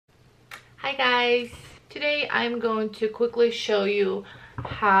Hi guys! Today I'm going to quickly show you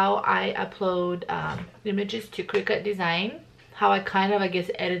how I upload images to Cricut Design. How I I guess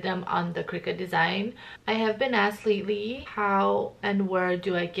edit them on the Cricut Design. I have been asked lately how and where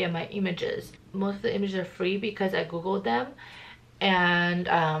do I get my images. Most of the images are free because I googled them, and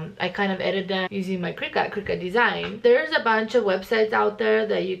I kind of edit them using my Cricut Design. There's a bunch of websites out there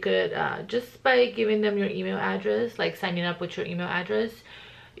that you could just by giving them your email address, like signing up with your email address,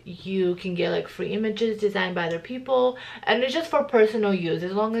 you can get like free images designed by other people, and it's just for personal use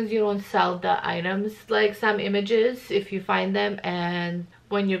as long as you don't sell the items. Like some images, if you find them and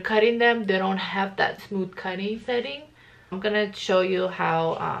when you're cutting them they don't have that smooth cutting setting, I'm gonna show you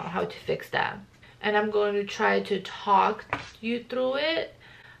how to fix that, and I'm going to try to talk you through it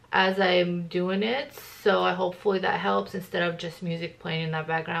as I'm doing it, so hopefully that helps instead of just music playing in the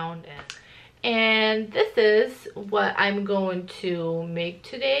background. And this is what I'm going to make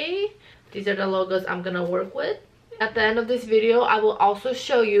today. These are the logos I'm gonna work with. At the end of this video, I will also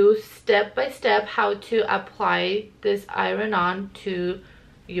show you step by step how to apply this iron-on to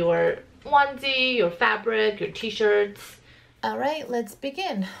your onesie, your fabric, your t-shirts. All right, let's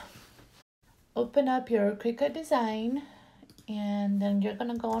begin. Open up your Cricut Design, and then you're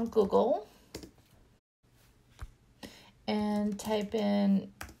gonna go on Google and type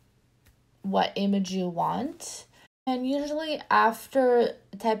in what image you want. And usually after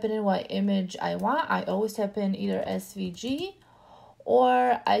typing in what image I want, I always type in either SVG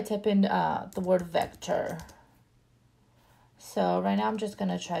or I type in the word vector. So right now I'm just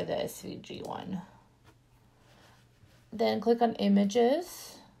gonna try the SVG one. Then click on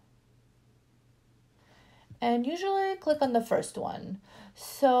images, and usually click on the first one.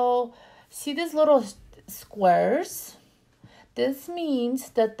 So see these little squares? This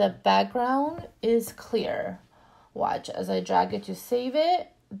means that the background is clear. Watch, as I drag it to save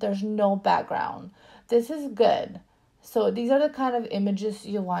it, there's no background. This is good. So these are the kind of images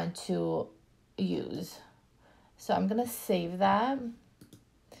you want to use. So I'm gonna save that.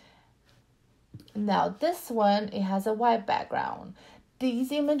 Now this one, it has a white background.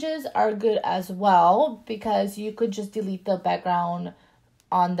 These images are good as well because you could just delete the background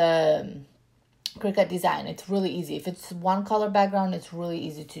on the Cricut Design. It's really easy. If it's one color background, it's really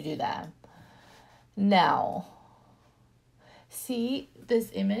easy to do that. Now, see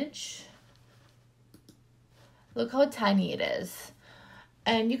this image? Look how tiny it is.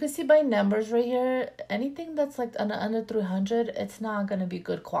 And you can see by numbers right here, anything that's like under 300, it's not going to be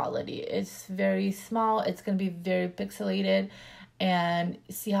good quality. It's very small. It's going to be very pixelated. And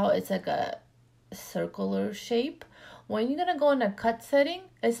see how it's like a circular shape? When you're gonna go in a cut setting,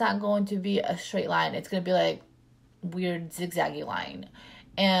 it's not going to be a straight line. It's gonna be like weird zigzaggy line,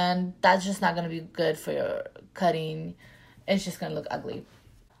 and that's just not gonna be good for your cutting. It's just gonna look ugly.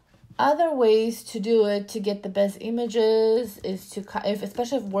 Other ways to do it to get the best images is to,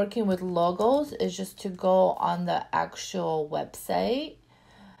 especially if working with logos, is just to go on the actual website.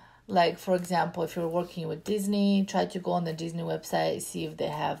 Like, for example, if you're working with Disney, try to go on the Disney website, see if they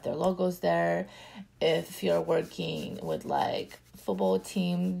have their logos there. If you're working with like football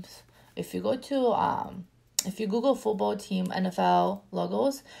teams, if you go to if you Google football team NFL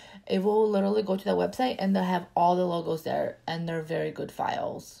logos, it will literally go to the website and they'll have all the logos there, and they're very good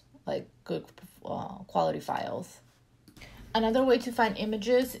files, like good quality files. Another way to find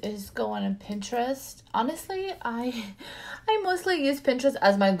images is go on Pinterest. Honestly, I mostly use Pinterest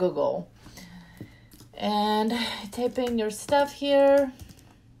as my Google. And type in your stuff here.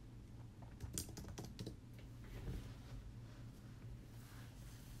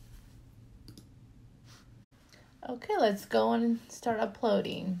 Okay, let's go and start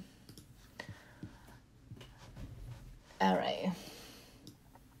uploading. All right.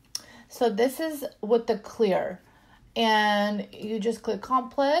 So this is with the clear. And you just click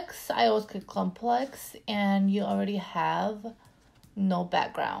complex. I always click complex, and you already have no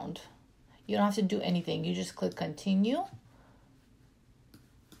background. You don't have to do anything. You just click continue.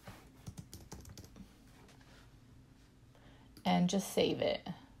 And just save it.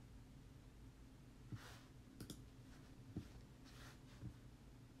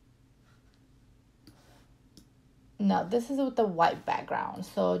 Now this is with the white background.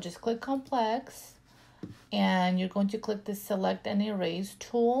 So just click complex. And you're going to click the select and erase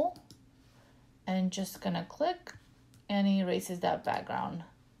tool, and just gonna click, and it erases that background,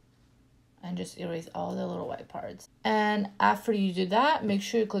 and just erase all the little white parts. And after you do that, make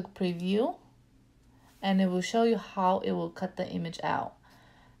sure you click preview, and it will show you how it will cut the image out.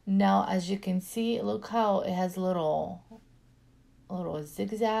 Now, as you can see, look how it has little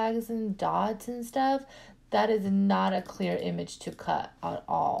zigzags and dots and stuff. That is not a clear image to cut at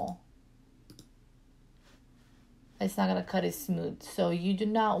all. it's not gonna cut it smooth. So you do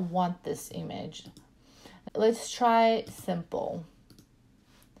not want this image. Let's try simple.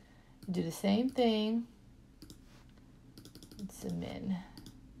 Do the same thing. Zoom in.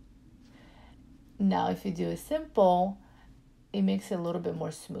 Now if you do a simple, it makes it a little bit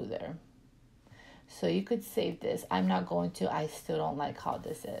more smoother. So you could save this. I'm not going to. I still don't like how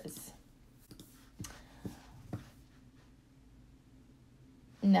this is.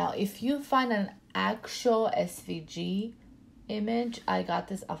 Now, if you find an actual SVG image, I got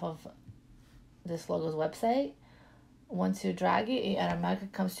this off of this logo's website. Once you drag it, it automatically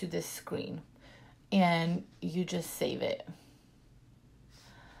comes to this screen and you just save it.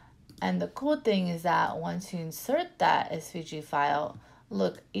 And the cool thing is that once you insert that SVG file,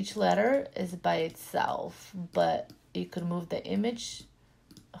 look, each letter is by itself, but you could move the image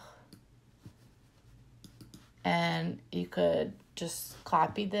and you could just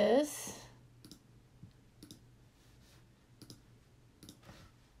copy this.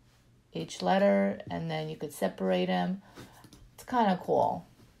 Each letter, and then you could separate them. It's kind of cool.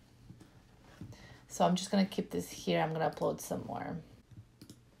 So I'm just gonna keep this here. I'm gonna upload some more.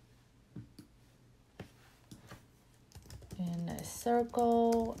 In a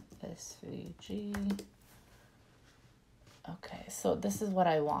circle, SVG. Okay, so this is what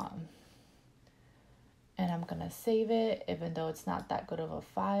I want. And I'm gonna save it, even though it's not that good of a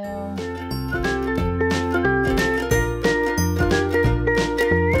file.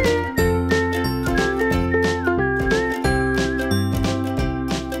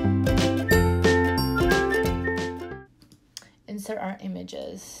 Insert our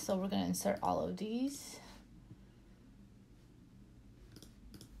images. So we're gonna insert all of these.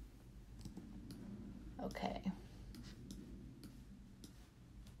 Okay.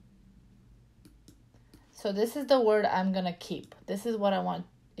 So this is the word I'm gonna keep. This is what I want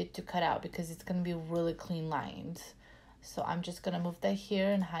it to cut out because it's gonna be really clean lines. So I'm just gonna move that here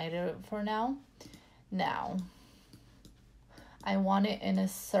and hide it for now. Now, I want it in a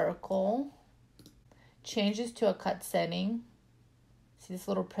circle. Change this to a cut setting. See this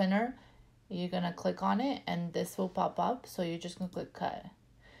little printer? You're gonna click on it and this will pop up. So you're just gonna click cut.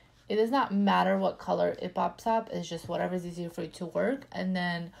 It does not matter what color it pops up. It's just whatever is easier for you to work. And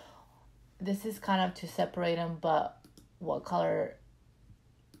then this is kind of to separate them, but what color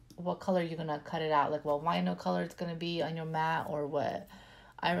you're gonna cut it out, like what vinyl color it's gonna be on your mat or what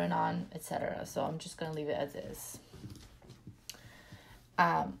iron on, etc. So I'm just gonna leave it as is.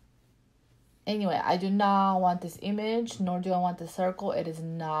 Anyway, I do not want this image, nor do I want the circle. It is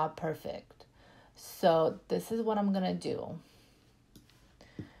not perfect. So this is what I'm gonna do.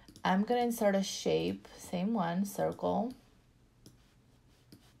 I'm gonna insert a shape, same one, circle.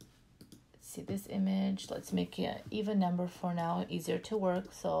 See this image, let's make it an even number for now, easier to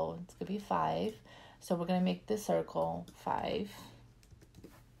work. So it's gonna be 5. So we're gonna make the circle 5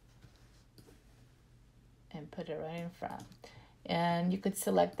 and put it right in front. And you could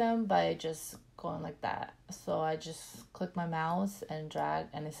select them by just going like that. So I just click my mouse and drag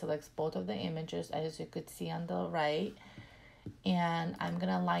and it selects both of the images, as you could see on the right. And I'm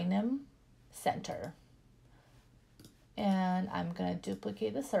gonna align them center. And I'm gonna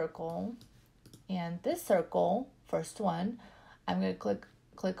duplicate the circle. And this circle, first one, I'm gonna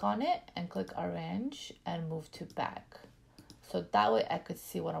click on it and click arrange and move to back. So that way I could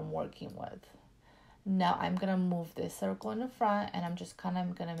see what I'm working with. Now I'm gonna move this circle in the front and I'm just kind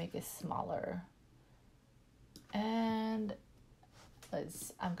of gonna make it smaller. And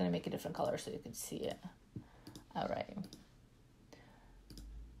I'm gonna make a different color so you can see it. All right.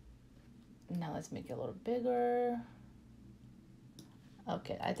 Now let's make it a little bigger.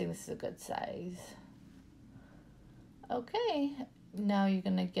 Okay, I think this is a good size. Okay, now you're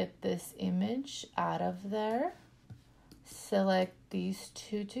gonna get this image out of there. Select these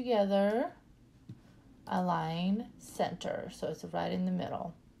two together. Align center, so it's right in the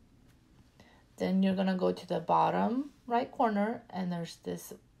middle. Then you're gonna go to the bottom right corner and there's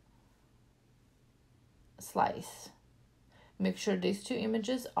this slice. Make sure these two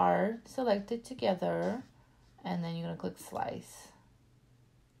images are selected together and then you're gonna click slice.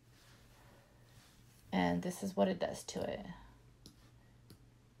 And this is what it does to it.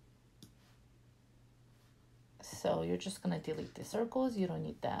 So you're just gonna delete the circles, you don't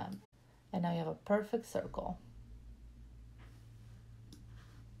need them. And now you have a perfect circle.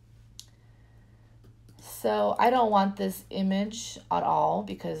 So I don't want this image at all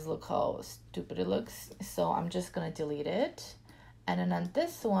because look how stupid it looks. So I'm just gonna delete it. And then on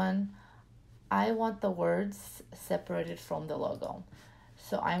this one, I want the words separated from the logo.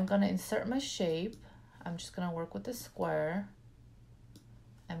 So I'm gonna insert my shape. I'm just gonna work with the square.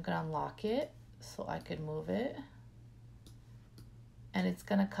 I'm gonna unlock it so I could move it. and it's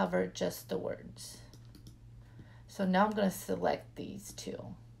gonna cover just the words. So now I'm gonna select these two.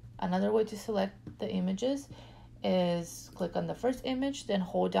 Another way to select the images is click on the first image, then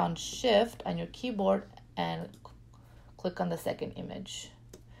hold down Shift on your keyboard and click on the second image.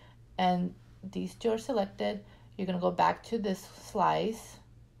 And these two are selected. You're gonna go back to this slice,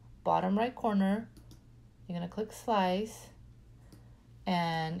 bottom right corner. You're gonna click slice,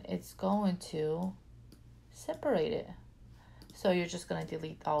 and it's going to separate it. So you're just gonna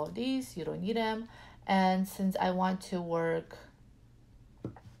delete all of these, you don't need them. And since I want to work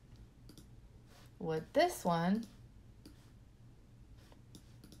with this one,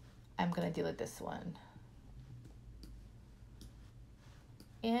 I'm gonna delete this one.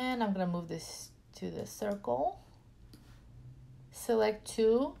 And I'm gonna move this to the circle. Select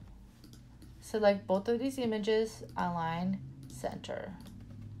two, select both of these images, align, center.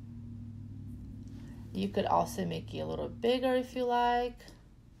 You could also make it a little bigger if you like.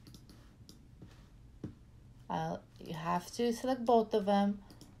 You have to select both of them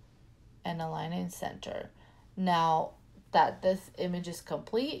and align in center. Now that this image is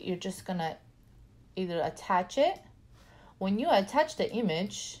complete, you're just gonna either attach it. When you attach the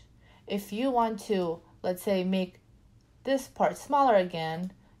image, if you want to, let's say, make this part smaller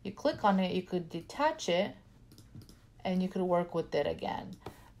again, you click on it, you could detach it, and you could work with it again.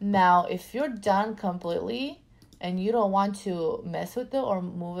 Now, if you're done completely and you don't want to mess with it or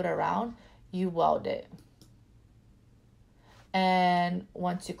move it around, you weld it. And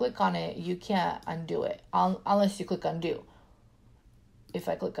once you click on it, you can't undo it unless you click undo. If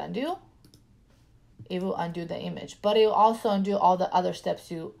I click undo, it will undo the image, but it will also undo all the other steps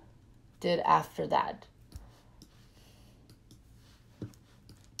you did after that.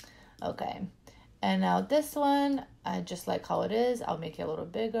 Okay, and now this one, I just like how it is. I'll make it a little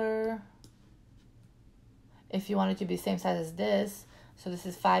bigger. If you want it to be the same size as this, so this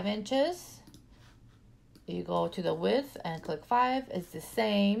is 5 inches. You go to the width and click 5. It's the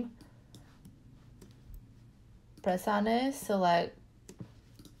same. Press on it, select,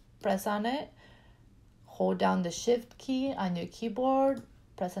 press on it. Hold down the Shift key on your keyboard.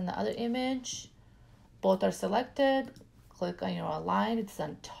 Press on the other image. Both are selected. Click on your align. It's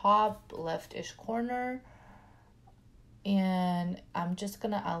on top left-ish corner. And I'm just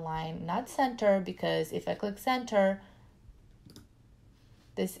gonna align, not center, because if I click center,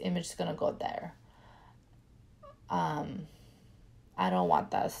 this image is gonna go there. I don't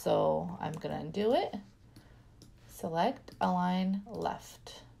want that, so I'm gonna undo it. Select, align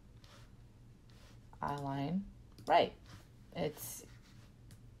left, align right. It's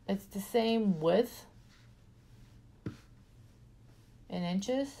the same width in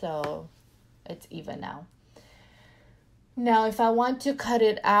inches, so it's even now. Now, if I want to cut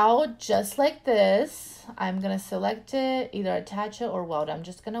it out just like this, I'm gonna select it, either attach it or weld. I'm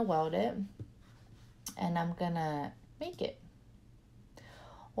just gonna weld it, and I'm gonna make it.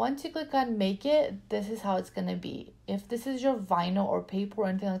 Once you click on make it, this is how it's gonna be. If this is your vinyl or paper or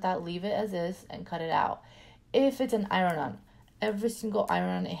anything like that, leave it as is and cut it out. If it's an iron-on, every single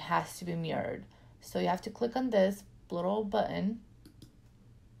iron-on, it has to be mirrored. So you have to click on this little button,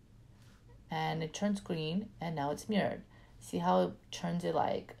 and it turns green, and now it's mirrored. See how it turns it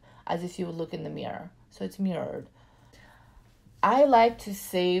like as if you would look in the mirror. So it's mirrored. I like to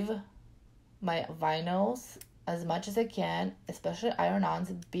save my vinyls as much as I can, especially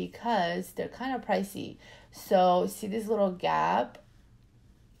iron-ons, because they're kind of pricey. So see this little gap?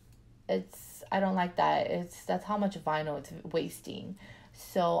 I don't like that. That's how much vinyl it's wasting.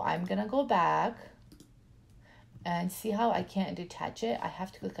 So I'm gonna go back and see how I can't detach it. I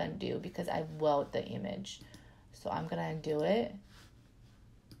have to click undo because I weld the image. So I'm gonna undo it.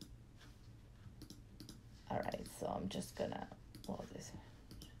 All right, so I'm just gonna weld this.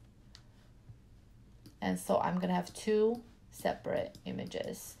 And so I'm gonna have 2 separate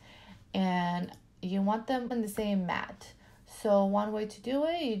images, and you want them in the same mat. So one way to do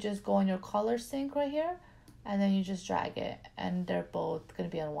it, you just go on your color sync right here, and then you just drag it, and they're both gonna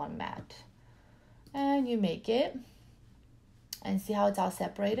be on one mat. And you make it, and see how it's all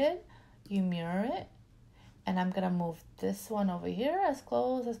separated? You mirror it, and I'm gonna move this one over here as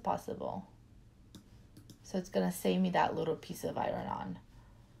close as possible. So it's gonna save me that little piece of iron-on.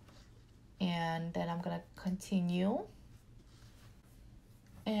 And then I'm gonna continue,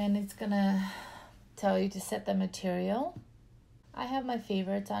 and it's gonna tell you to set the material. I have my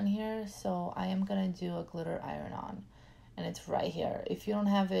favorites on here, so I am gonna do a glitter iron-on, and it's right here. If you don't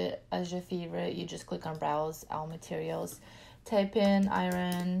have it as your favorite, you just click on browse all materials, type in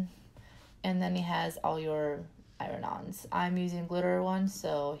iron, and then it has all your iron-ons. I'm using glitter one,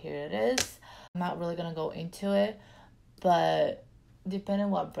 so here it is. I'm not really gonna go into it, but depending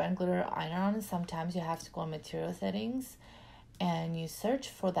on what brand glitter iron on, sometimes you have to go on material settings and you search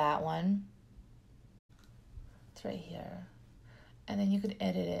for that one. It's right here, and then you could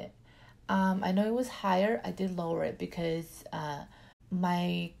edit it. I know it was higher. I did lower it because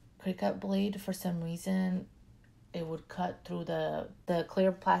my Cricut blade, for some reason, it would cut through the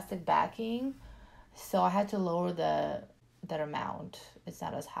clear plastic backing, so I had to lower that amount. It's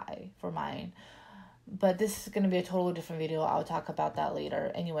not as high for mine, but this is going to be a totally different video. I'll talk about that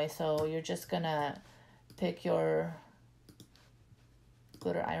later. Anyway, so you're just gonna pick your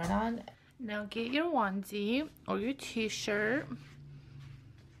glitter iron on. Now get your onesie or your t-shirt,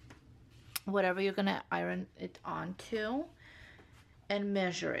 whatever you're gonna iron it onto, and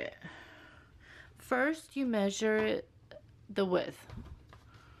measure it. First, you measure the width.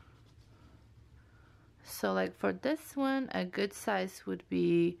 So like for this one, a good size would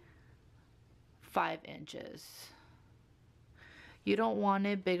be 5 inches. You don't want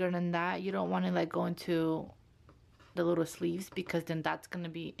it bigger than that. You don't want it like going to the little sleeves, because then that's going to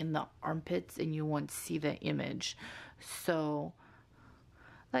be in the armpits and you won't see the image. So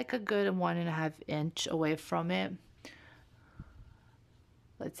like a good 1.5 inch away from it.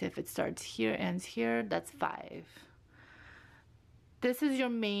 Let's say if it starts here, ends here, that's 5. This is your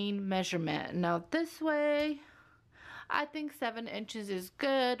main measurement. Now this way, I think 7 inches is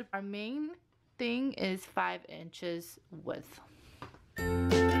good. Our main thing is 5 inches width.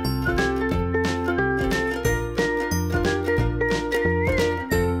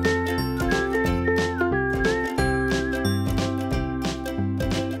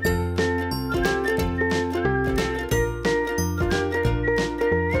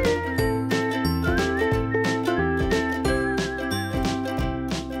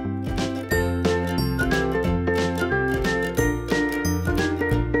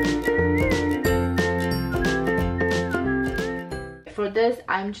 For this,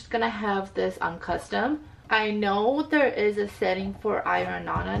 I'm just gonna have this on custom. I know there is a setting for iron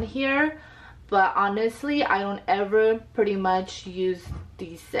on here, but honestly I don't ever pretty much use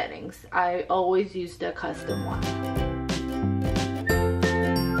these settings. I always use the custom one.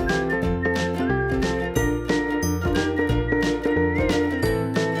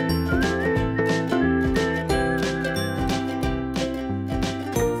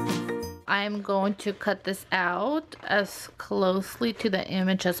 I'm going to cut this out as closely to the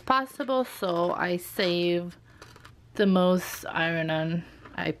image as possible, so I save the most iron on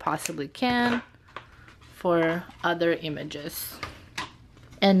I possibly can for other images.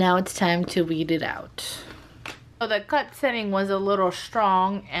 And now it's time to weed it out. So the cut setting was a little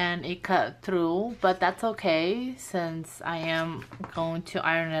strong and it cut through, but that's okay since I am going to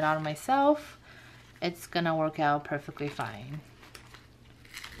iron it out myself. It's gonna work out perfectly fine.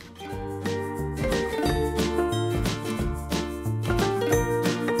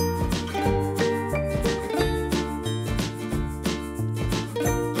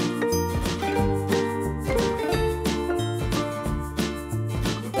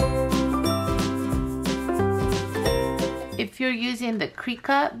 If you're using the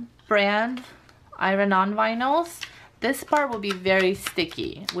Cricut brand iron-on vinyls, this part will be very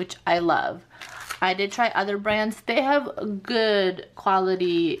sticky, which I love. I did try other brands. They have good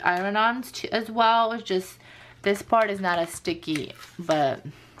quality iron-ons as well. It's just this part is not as sticky, but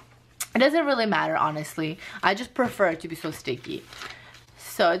it doesn't really matter, honestly. I just prefer it to be so sticky.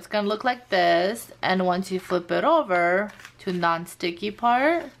 So it's gonna look like this, and once you flip it over to non-sticky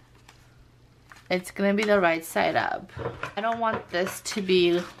part, it's gonna be the right side up. I don't want this to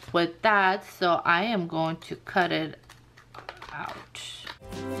be with that, so I am going to cut it out.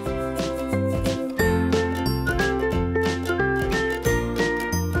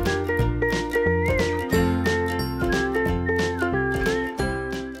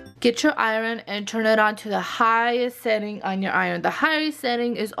 Get your iron and turn it on to the highest setting on your iron. The highest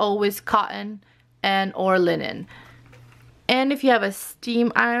setting is always cotton and or linen. And if you have a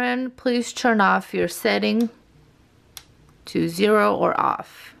steam iron, please turn off your setting to 0 or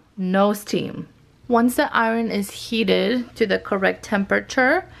off. No steam. Once the iron is heated to the correct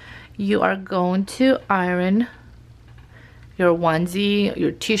temperature, you are going to iron your onesie,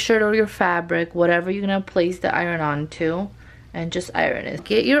 your t-shirt, or your fabric, whatever you're gonna place the iron onto, and just iron it.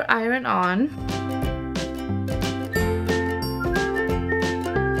 Get your iron on.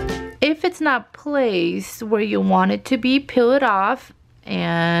 If it's not placed where you want it to be, peel it off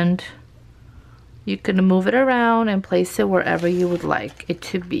and you can move it around and place it wherever you would like it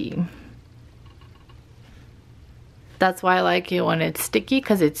to be. That's why I like it when it's sticky,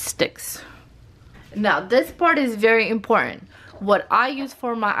 because it sticks. Now this part is very important. What I use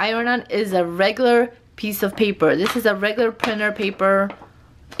for my iron-on is a regular piece of paper. This is a regular printer paper,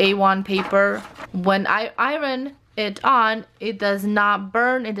 A1 paper. When I iron it on, it does not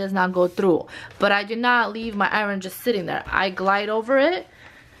burn, it does not go through. But I do not leave my iron just sitting there. I glide over it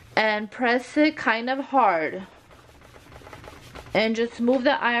and press it kind of hard. And just move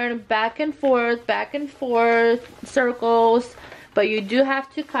the iron back and forth, circles. But you do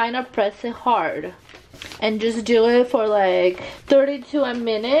have to kind of press it hard. And just do it for like 30 to a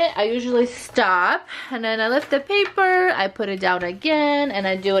minute. I usually stop and then I lift the paper, I put it down again, and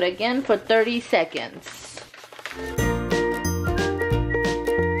I do it again for 30 seconds.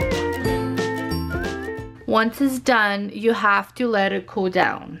 Once it's done, you have to let it cool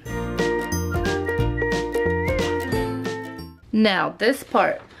down. Now this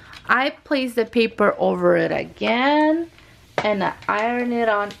part, I place the paper over it again and I iron it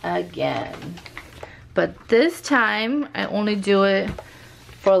on again. But this time, I only do it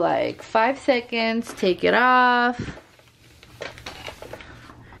for like 5 seconds, take it off.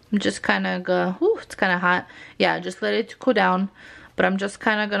 I'm just kind of go, ooh, it's kind of hot. Yeah, just let it cool down. But I'm just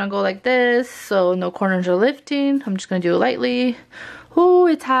kind of going to go like this, so no corners are lifting. I'm just going to do it lightly. Ooh,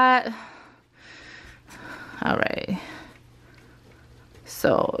 it's hot. All right.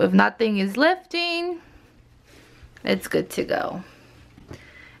 So if nothing is lifting, it's good to go.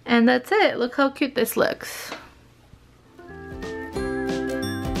 And that's it. Look how cute this looks.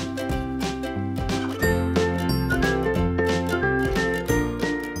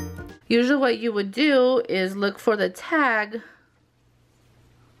 Usually what you would do is look for the tag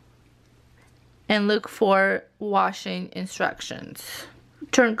and look for washing instructions.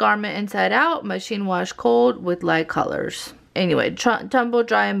 Turn garment inside out, machine wash cold with light colors. Anyway, tumble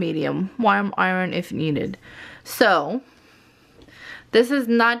dry and medium, warm iron if needed. So this is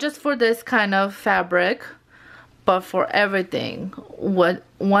not just for this kind of fabric, but for everything.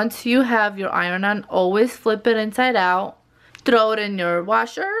 Once you have your iron on, always flip it inside out, throw it in your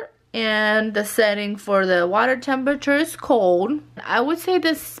washer, and the setting for the water temperature is cold. I would say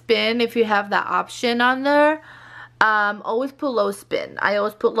the spin, if you have that option on there, always put low spin. I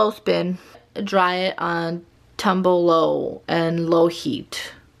always put low spin, dry it on tumble low and low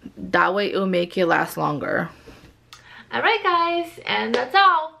heat. That way it will make it last longer. Alright guys, and that's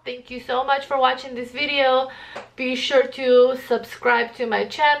all. Thank you so much for watching this video. Be sure to subscribe to my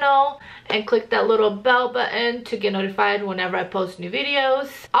channel and click that little bell button to get notified whenever I post new videos.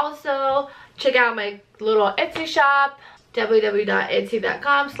 Also, check out my little Etsy shop,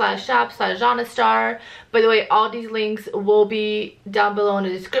 www.etsy.com/shop/Zhannastar. By the way, all these links will be down below in the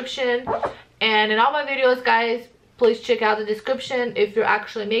description. And in all my videos, guys, please check out the description. If you're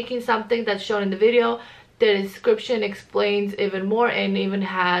actually making something that's shown in the video, the description explains even more and even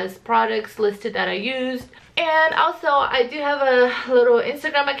has products listed that I used. And also, I do have a little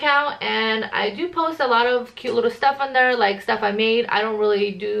Instagram account and I do post a lot of cute little stuff on there, like stuff I made. I don't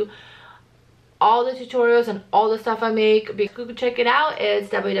really do all the tutorials and all the stuff I make, but you can check it out. It's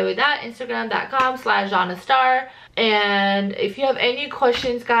www.instagram.com/Zhannastar. And if you have any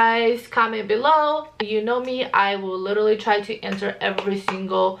questions, guys, comment below. You know me, I will literally try to answer every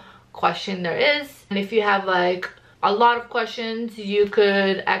single question there is. And if you have like a lot of questions, you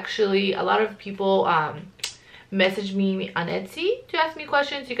could actually, a lot of people message me on Etsy to ask me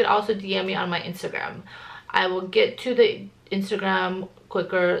questions. You could also DM me on my Instagram. I will get to the Instagram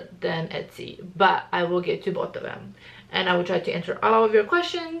quicker than Etsy, but I will get to both of them and I will try to answer all of your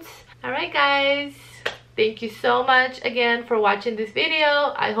questions. All right guys, thank you so much again for watching this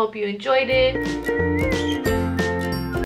video. I hope you enjoyed it.